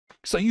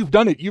So you've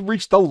done it. You've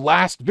reached the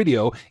last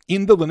video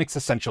in the Linux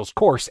Essentials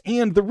course.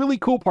 And the really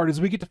cool part is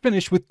we get to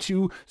finish with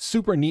two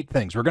super neat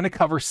things. We're going to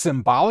cover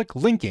symbolic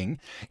linking,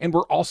 and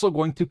we're also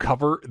going to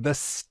cover the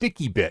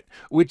sticky bit,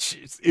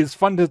 which is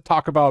fun to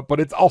talk about, but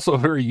it's also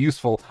very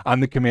useful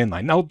on the command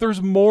line. Now,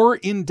 there's more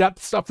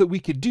in-depth stuff that we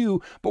could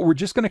do, but we're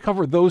just going to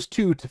cover those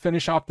two to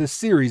finish off this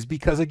series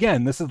because,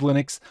 again, this is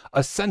Linux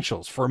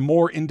Essentials. For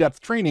more in-depth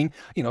training,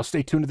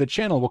 stay tuned to the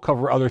channel. We'll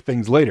cover other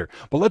things later.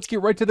 But let's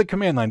get right to the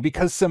command line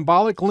because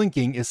symbolic linking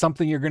is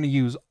something you're going to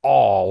use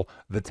all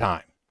the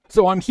time.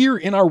 So I'm here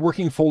in our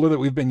working folder that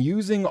we've been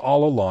using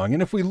all along.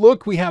 And if we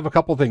look, we have a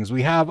couple things.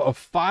 We have a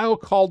file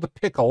called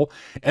pickle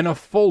and a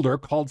folder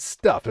called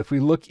stuff. If we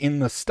look in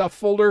the stuff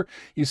folder,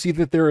 you see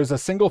that there is a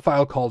single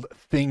file called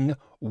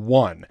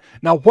thing1.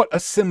 Now, what a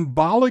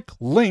symbolic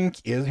link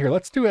is here,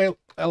 let's do a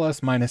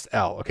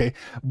ls-l, okay?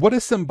 What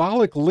a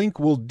symbolic link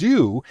will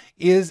do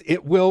is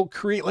it will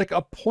create like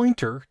a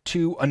pointer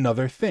to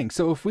another thing.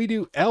 So if we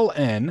do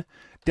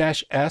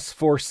ln-s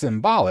for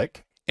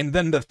symbolic, and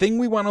then the thing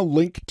we want to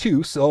link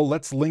to, so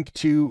let's link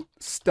to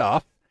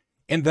stuff,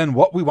 and then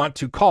what we want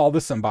to call the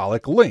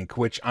symbolic link,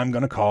 which I'm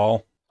going to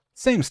call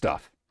same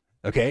stuff.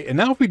 Okay, and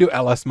now if we do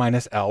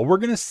ls-l, we're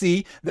going to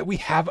see that we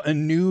have a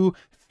new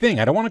thing.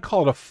 I don't want to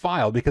call it a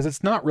file because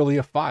it's not really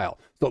a file.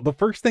 So the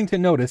first thing to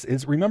notice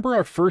is, remember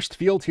our first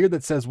field here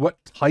that says what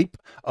type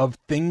of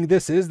thing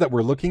this is that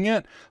we're looking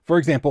at? For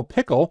example,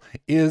 pickle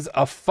is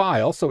a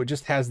file, so it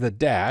just has the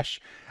dash.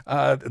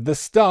 The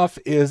stuff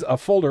is a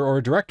folder or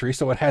a directory,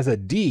 so it has a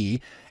D.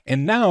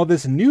 And now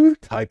this new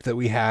type that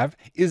we have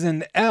is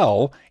an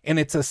L, and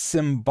it's a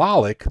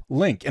symbolic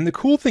link. And the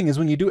cool thing is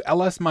when you do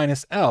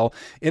ls-l,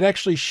 it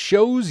actually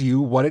shows you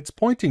what it's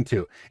pointing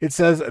to. It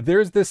says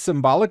there's this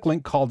symbolic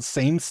link called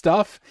same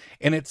stuff,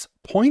 and it's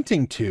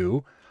pointing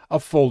to a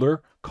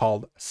folder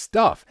called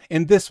stuff.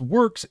 And this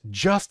works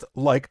just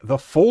like the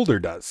folder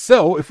does.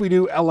 So if we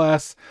do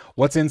ls,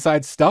 what's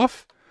inside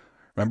stuff?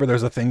 Remember,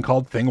 there's a thing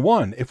called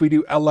thing1. If we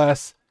do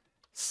ls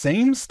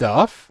same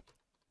stuff,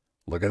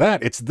 look at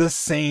that. It's the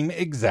same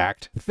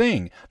exact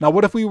thing. Now,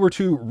 what if we were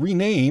to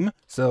rename?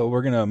 So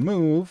we're going to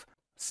move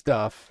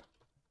stuff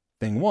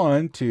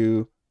thing1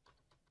 to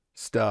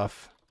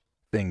stuff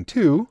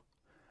thing2.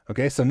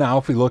 Okay, so now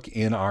if we look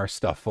in our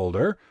stuff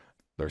folder,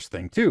 there's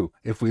thing2.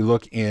 If we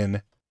look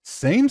in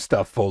same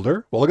stuff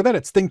folder, well, look at that.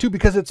 It's thing2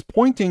 because it's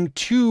pointing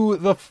to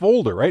the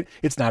folder, right?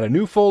 It's not a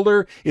new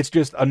folder. It's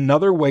just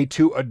another way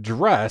to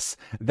address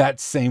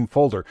that same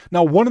folder.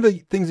 Now, one of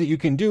the things that you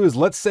can do is,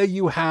 let's say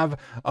you have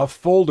a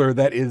folder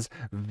that is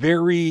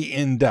very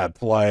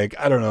in-depth, like,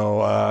 I don't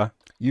know,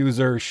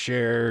 user,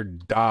 share,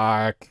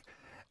 doc,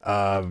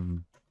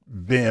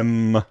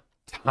 vim,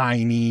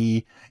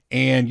 tiny,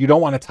 and you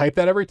don't want to type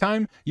that every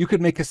time. You could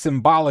make a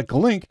symbolic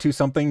link to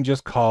something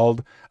just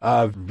called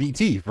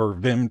VT for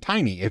Vim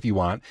Tiny if you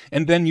want.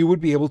 And then you would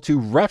be able to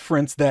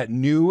reference that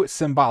new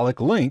symbolic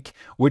link,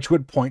 which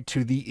would point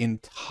to the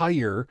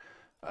entire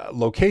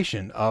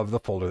location of the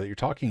folder that you're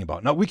talking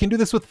about. Now, we can do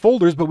this with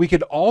folders, but we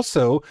could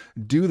also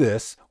do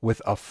this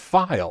with a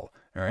file.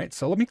 All right,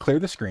 so let me clear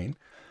the screen.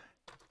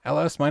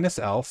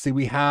 ls-l, see,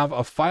 we have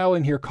a file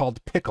in here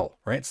called pickle,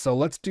 right? So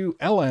let's do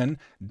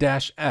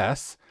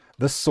ln-s.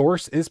 The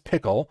source is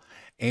pickle,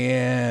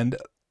 and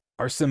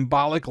our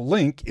symbolic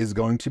link is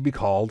going to be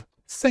called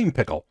same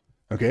pickle.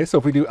 Okay, so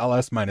if we do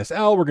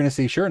ls-l, we're going to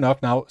see, sure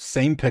enough, now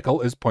same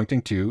pickle is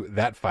pointing to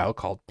that file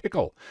called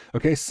pickle.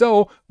 Okay,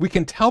 so we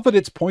can tell that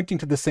it's pointing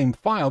to the same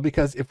file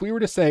because if we were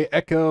to say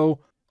echo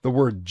the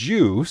word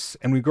juice,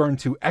 and we're going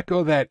to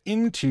echo that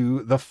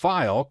into the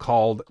file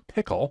called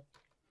pickle,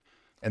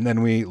 and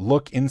then we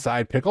look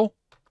inside pickle,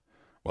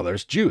 well,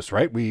 there's juice,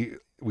 right?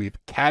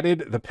 We've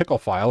catted the pickle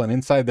file, and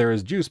inside there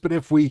is juice. But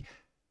if we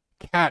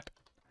cat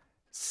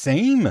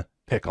same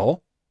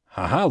pickle,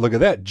 haha, look at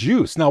that,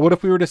 juice. Now, what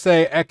if we were to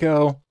say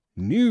echo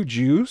new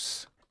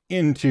juice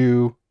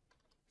into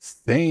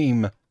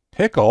same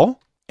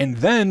pickle, and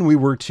then we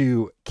were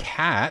to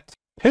cat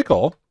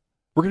pickle,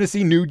 we're going to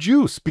see new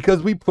juice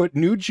because we put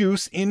new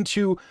juice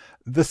into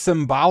the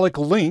symbolic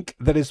link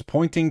that is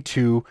pointing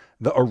to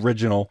the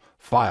original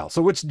file.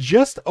 So it's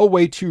just a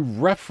way to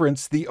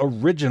reference the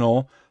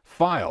original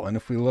file. And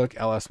if we look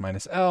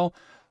ls-l,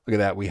 look at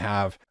that, we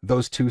have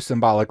those two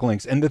symbolic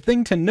links. And the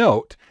thing to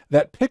note,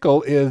 that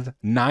pickle is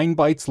 9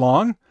 bytes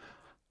long.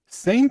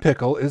 Same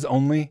pickle is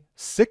only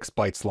 6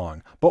 bytes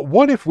long. But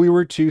what if we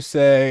were to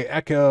say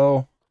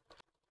echo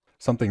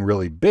something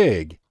really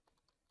big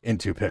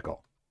into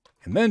pickle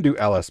and then do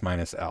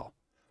ls-l?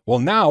 Well,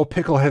 now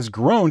pickle has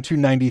grown to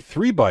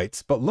 93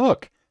 bytes, but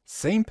look,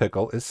 same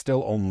pickle is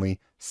still only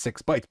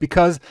 6 bytes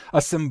because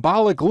a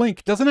symbolic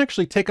link doesn't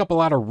actually take up a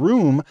lot of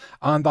room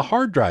on the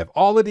hard drive.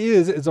 All it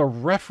is a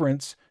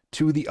reference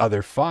to the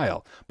other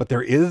file. But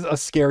there is a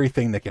scary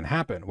thing that can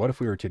happen. What if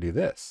we were to do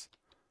this?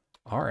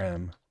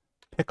 rm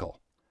pickle.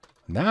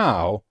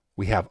 Now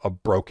we have a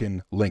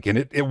broken link, and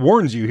it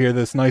warns you here.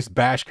 This nice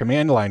bash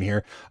command line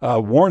here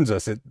warns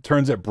us. It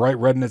turns it bright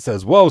red and it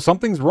says, whoa,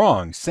 something's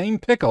wrong. Same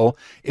pickle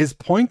is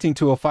pointing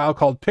to a file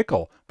called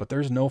pickle, but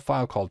there's no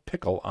file called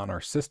pickle on our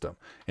system.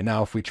 And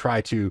now if we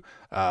try to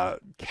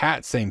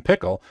cat same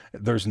pickle,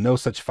 there's no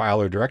such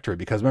file or directory,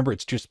 because remember,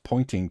 it's just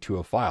pointing to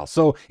a file.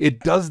 So it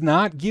does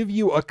not give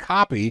you a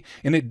copy,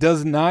 and it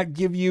does not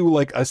give you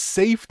like a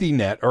safety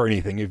net or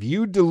anything. If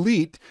you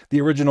delete the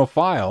original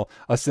file,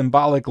 a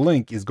symbolic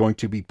link is going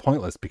to be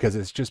pointless because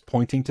it's just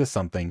pointing to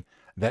something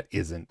that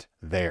isn't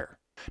there.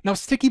 Now,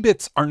 sticky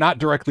bits are not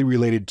directly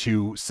related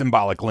to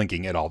symbolic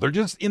linking at all. They're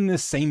just in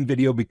this same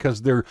video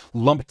because they're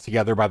lumped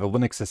together by the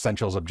Linux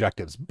Essentials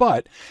objectives.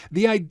 But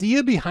the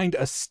idea behind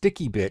a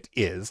sticky bit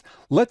is,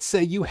 let's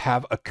say you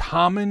have a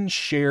common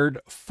shared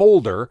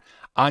folder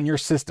on your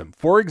system.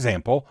 For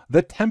example,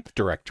 the temp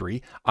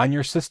directory on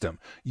your system.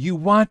 You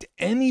want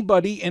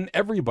anybody and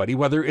everybody,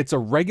 whether it's a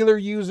regular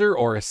user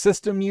or a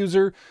system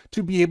user,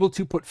 to be able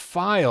to put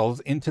files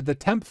into the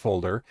temp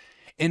folder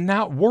and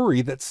not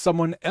worry that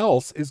someone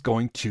else is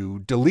going to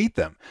delete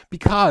them.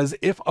 Because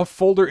if a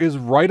folder is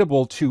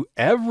writable to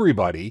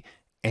everybody,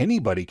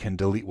 anybody can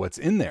delete what's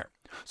in there.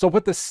 So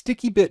what the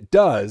sticky bit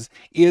does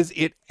is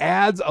it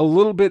adds a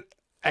little bit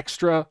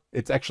extra,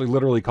 it's actually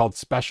literally called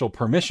special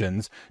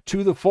permissions,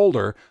 to the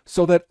folder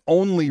so that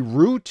only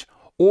root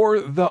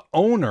or the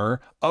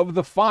owner of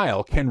the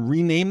file can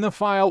rename the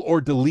file or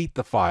delete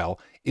the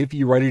file if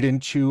you write it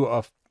into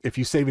if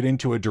you save it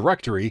into a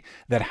directory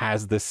that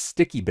has this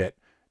sticky bit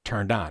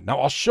turned on.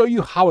 Now I'll show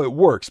you how it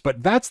works,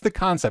 but that's the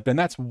concept, and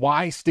that's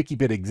why sticky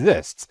bit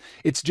exists.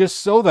 It's just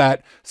so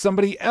that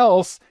somebody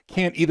else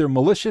can't either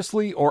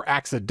maliciously or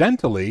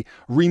accidentally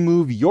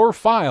remove your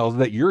files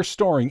that you're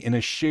storing in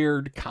a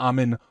shared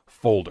common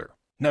folder.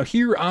 Now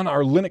here on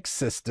our Linux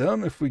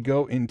system, if we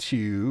go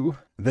into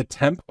the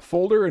temp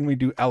folder and we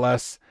do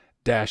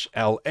ls-la,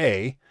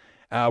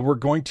 we're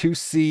going to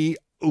see,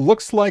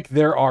 looks like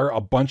there are a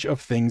bunch of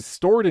things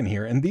stored in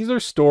here, and these are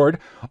stored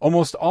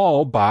almost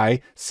all by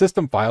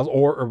system files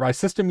or by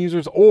system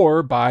users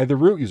or by the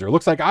root user. It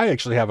looks like I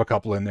actually have a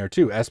couple in there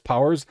too.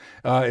 spowers,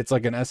 it's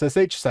like an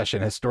SSH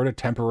session, has stored a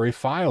temporary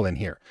file in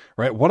here,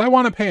 right? What I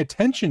want to pay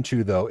attention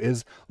to though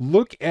is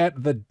look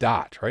at the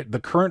dot, right? The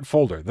current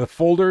folder, the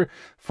folder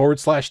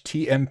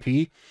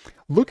 /tmp.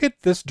 Look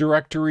at this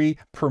directory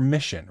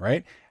permission,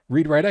 right?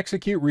 Read, write,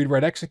 execute, read,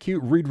 write,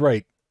 execute, read,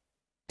 write,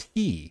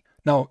 t.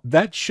 Now,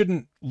 that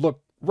shouldn't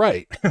look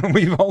right.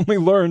 We've only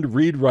learned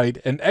read, write,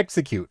 and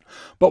execute.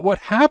 But what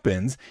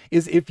happens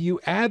is if you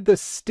add the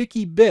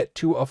sticky bit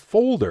to a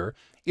folder,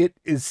 it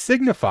is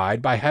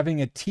signified by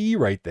having a T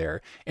right there.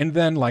 And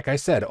then, like I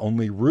said,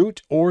 only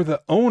root or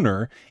the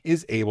owner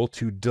is able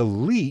to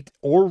delete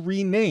or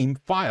rename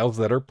files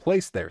that are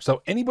placed there.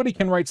 So anybody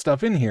can write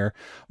stuff in here,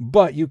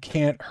 but you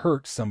can't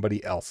hurt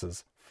somebody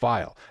else's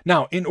file.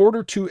 Now, in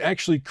order to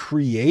actually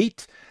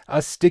create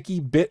a sticky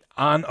bit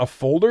on a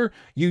folder,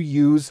 you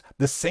use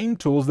the same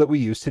tools that we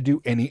use to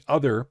do any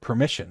other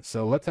permission.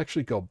 So let's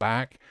actually go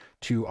back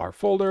to our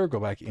folder, go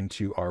back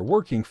into our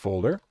working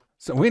folder.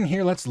 So in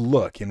here, let's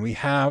look, and we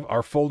have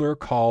our folder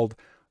called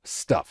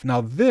stuff. Now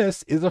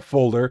this is a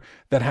folder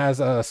that has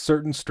a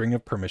certain string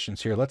of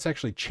permissions here. Let's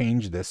actually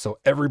change this so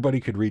everybody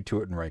could read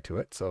to it and write to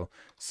it. So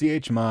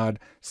chmod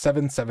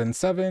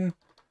 777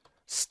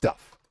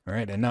 stuff. All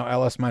right, and now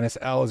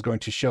ls-l is going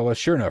to show us,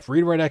 sure enough,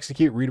 read, write,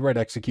 execute, read, write,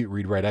 execute,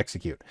 read, write,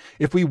 execute.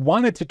 If we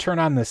wanted to turn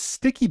on the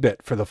sticky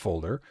bit for the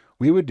folder,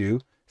 we would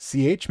do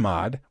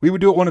chmod. We would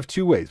do it one of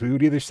two ways. We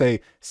would either say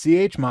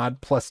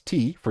chmod plus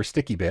t for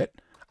sticky bit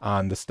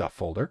on the stuff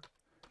folder.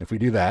 If we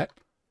do that,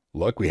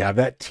 look, we have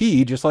that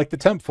t just like the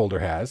temp folder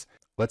has.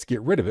 Let's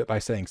get rid of it by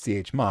saying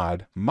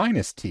chmod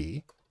minus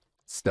t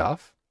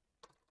stuff.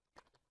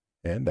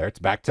 And there, it's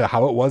back to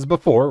how it was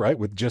before, right?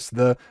 With just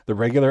the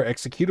regular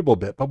executable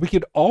bit. But we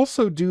could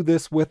also do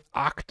this with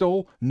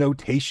octal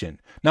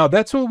notation. Now,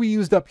 that's what we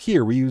used up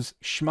here. We use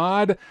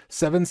chmod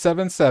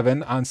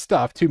 777 on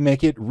stuff to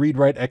make it read,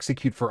 write,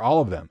 execute for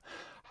all of them.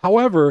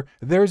 However,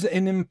 there's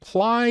an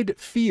implied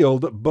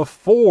field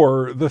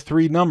before the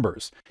three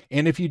numbers.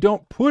 And if you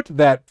don't put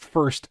that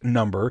first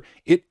number,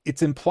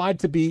 it's implied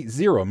to be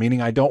 0,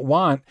 meaning I don't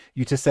want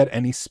you to set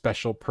any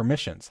special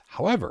permissions.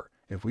 However,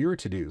 if we were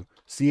to do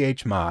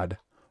chmod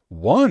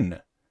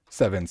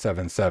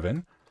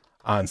 1777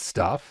 on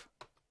stuff,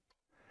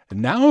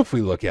 now if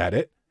we look at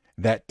it,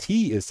 that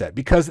T is set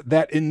because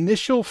that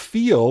initial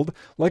field,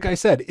 like I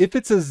said, if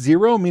it's a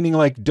 0, meaning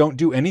like don't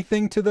do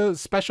anything to the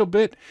special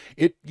bit,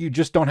 you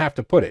just don't have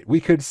to put it. We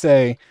could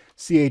say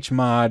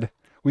chmod,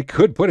 we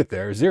could put it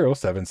there,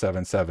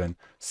 0777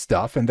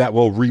 stuff, and that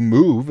will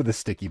remove the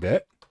sticky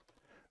bit.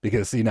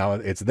 Because see, now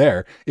it's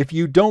there. If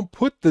you don't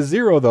put the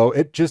 0 though,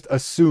 it just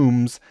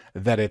assumes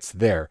that it's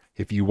there.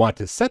 If you want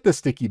to set the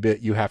sticky bit,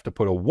 you have to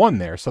put a 1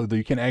 there so that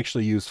you can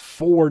actually use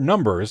 4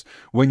 numbers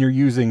when you're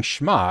using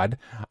chmod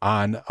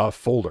on a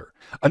folder.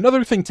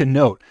 Another thing to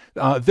note,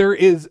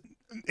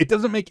 it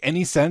doesn't make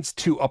any sense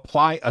to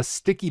apply a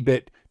sticky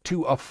bit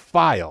to a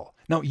file.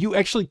 Now you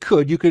actually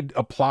could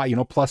apply,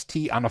 plus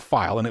T on a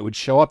file and it would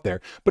show up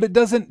there, but it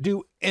doesn't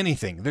do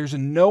anything. There's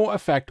no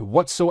effect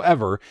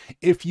whatsoever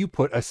if you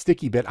put a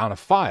sticky bit on a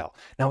file.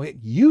 Now, it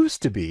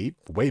used to be,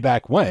 way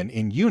back when,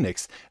 in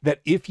Unix,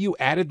 that if you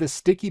added the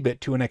sticky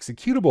bit to an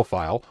executable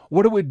file,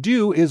 what it would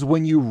do is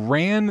when you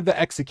ran the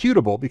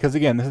executable, because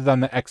again, this is on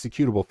the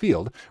executable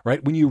field,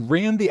 right? When you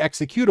ran the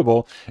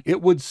executable,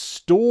 it would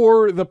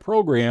store the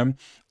program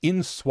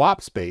in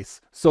swap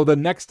space, so the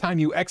next time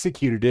you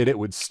executed it, it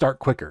would start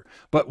quicker.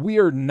 But we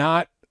are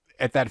not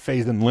at that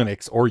phase in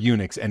Linux or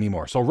Unix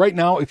anymore. So right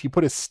now, if you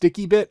put a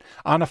sticky bit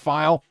on a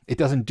file, it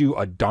doesn't do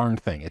a darn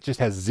thing. It just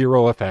has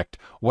zero effect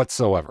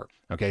whatsoever.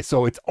 Okay,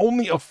 so it's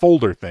only a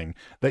folder thing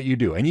that you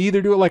do. And you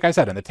either do it, like I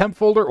said, in the temp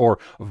folder or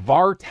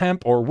var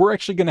temp, or we're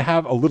actually going to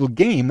have a little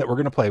game that we're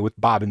going to play with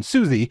Bob and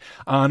Susie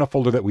on a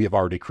folder that we have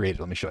already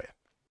created. Let me show you.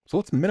 So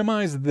let's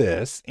minimize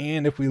this.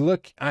 And if we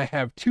look, I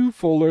have two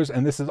folders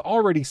and this is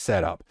already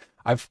set up.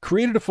 I've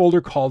created a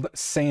folder called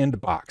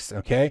Sandbox.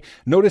 Okay,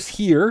 notice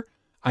here,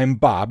 I'm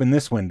Bob in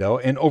this window,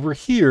 and over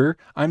here,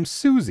 I'm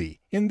Susie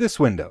in this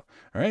window.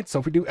 All right, so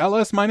if we do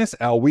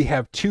ls-l, we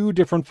have two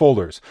different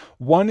folders.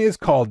 One is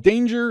called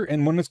Danger,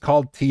 and one is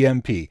called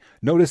TMP.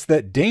 Notice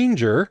that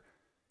Danger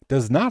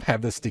does not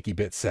have the sticky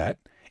bit set,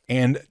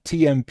 and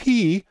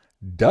TMP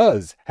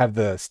does have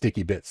the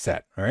sticky bit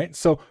set. All right,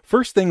 so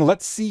first thing,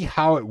 let's see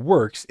how it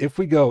works if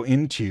we go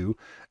into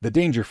the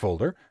Danger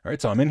folder. All right,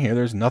 so I'm in here.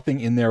 There's nothing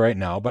in there right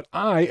now, but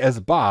I,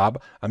 as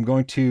Bob, I'm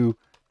going to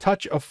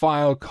touch a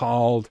file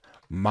called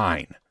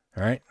mine.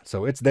 All right,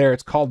 so it's there.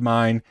 It's called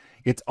mine.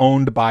 It's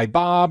owned by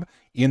Bob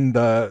in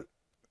the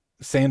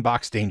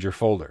Sandbox Danger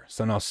folder.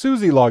 So now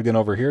Susie logged in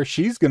over here.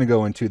 She's going to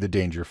go into the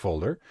Danger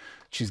folder.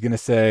 She's going to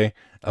say,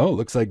 oh,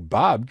 looks like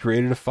Bob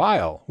created a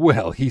file.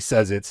 Well, he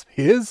says it's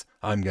his.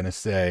 I'm going to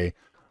say,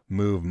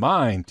 move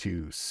mine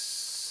to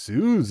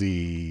Susie's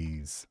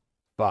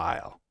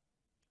file.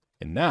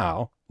 And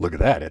now, look at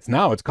that. It's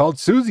called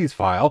Susie's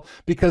file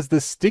because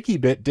the sticky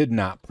bit did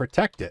not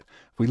protect it.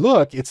 If we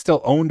look, it's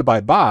still owned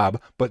by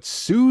Bob, but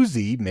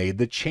Susie made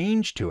the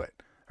change to it.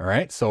 All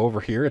right, so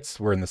over here,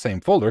 we're in the same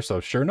folder. So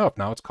sure enough,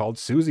 now it's called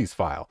Susie's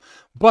file.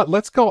 But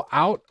let's go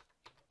out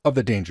of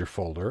the Danger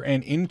folder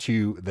and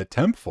into the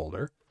temp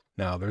folder.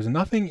 Now there's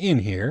nothing in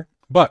here,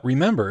 but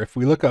remember, if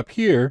we look up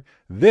here,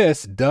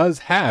 this does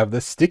have the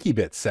sticky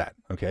bit set.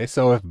 Okay,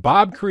 so if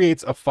Bob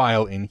creates a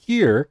file in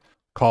here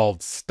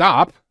called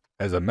stop,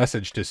 as a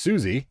message to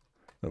Susie,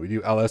 so we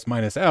do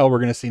ls-l, we're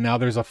going to see now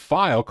there's a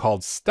file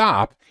called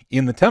stop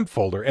in the temp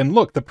folder. And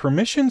look, the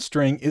permission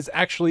string is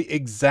actually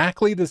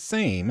exactly the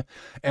same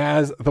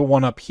as the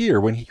one up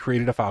here when he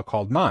created a file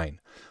called mine.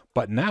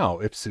 But now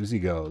if Susie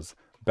goes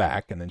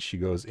back and then she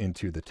goes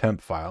into the temp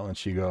file and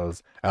she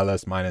goes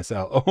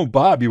ls-l, oh,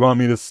 Bob, you want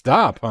me to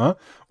stop, huh?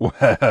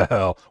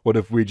 Well, what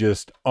if we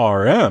just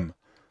rm?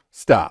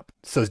 Stop.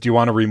 Says, do you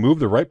want to remove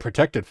the right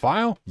protected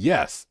file?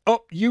 Yes.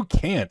 Oh, you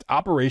can't.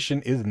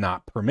 Operation is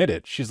not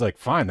permitted. She's like,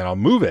 fine, then I'll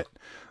move it.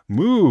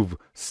 Move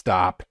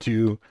stop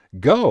to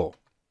go.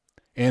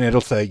 And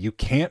it'll say you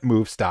can't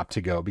move stop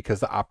to go because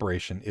the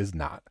operation is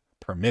not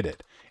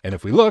permitted. And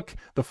if we look,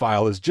 the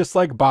file is just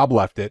like Bob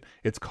left it.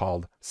 It's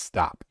called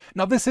stop.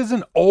 Now, this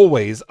isn't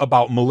always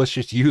about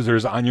malicious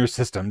users on your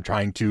system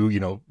trying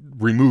to,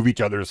 remove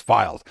each other's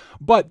files.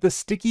 But the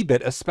sticky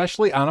bit,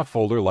 especially on a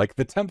folder like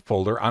the temp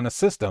folder on a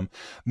system,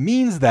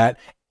 means that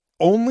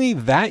only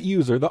that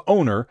user, the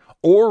owner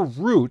or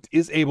root,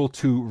 is able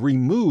to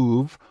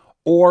remove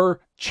or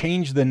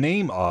change the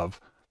name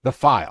of the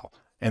file.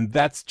 And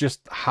that's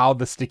just how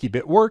the sticky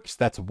bit works.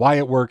 That's why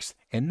it works.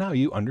 And now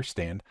you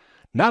understand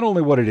not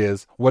only what it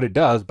is, what it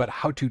does, but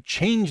how to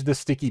change the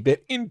sticky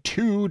bit in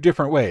two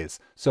different ways.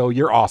 So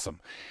you're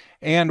awesome.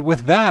 And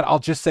with that, I'll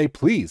just say,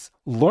 please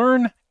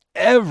learn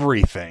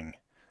everything,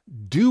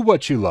 do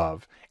what you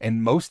love,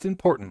 and most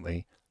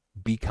importantly,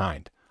 be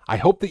kind. I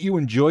hope that you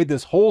enjoyed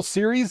this whole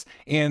series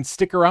and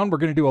stick around. We're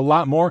going to do a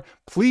lot more.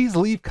 Please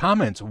leave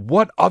comments.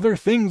 What other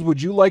things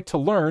would you like to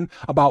learn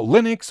about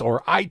Linux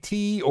or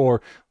IT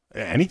or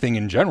anything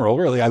in general?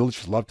 Really, I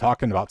just love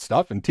talking about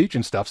stuff and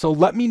teaching stuff. So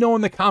let me know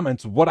in the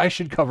comments what I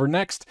should cover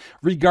next,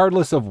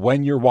 regardless of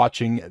when you're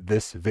watching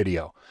this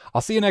video.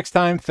 I'll see you next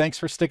time. Thanks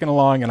for sticking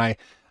along, and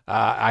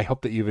I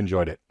hope that you've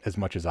enjoyed it as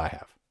much as I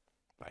have.